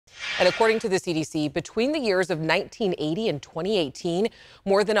And according to the CDC, between the years of 1980 and 2018,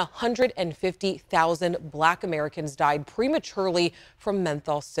 more than 150,000 Black Americans died prematurely from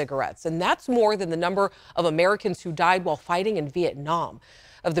menthol cigarettes. And that's more than the number of Americans who died while fighting in Vietnam.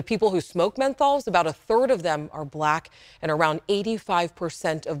 Of the people who smoke menthols, about a third of them are Black, and around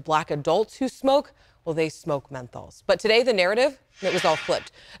 85% of Black adults who smoke, well, they smoke menthols. But today, the narrative, it was all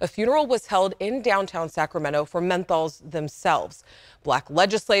flipped. A funeral was held in downtown Sacramento for menthols themselves. Black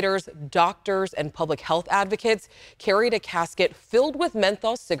legislators, doctors, and public health advocates carried a casket filled with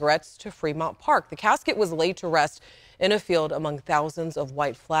menthol cigarettes to Fremont Park. The casket was laid to rest in a field among thousands of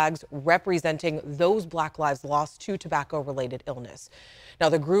white flags representing those Black lives lost to tobacco-related illness. Now,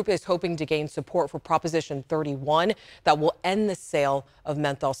 the group is hoping to gain support for Proposition 31 that will end the sale of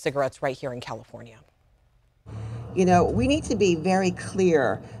menthol cigarettes right here in California. You know, we need to be very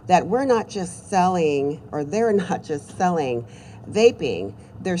clear that we're not just selling, or they're not just selling vaping,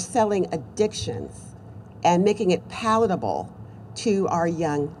 they're selling addictions and making it palatable to our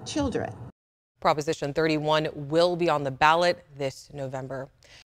young children. Proposition 31 will be on the ballot this November.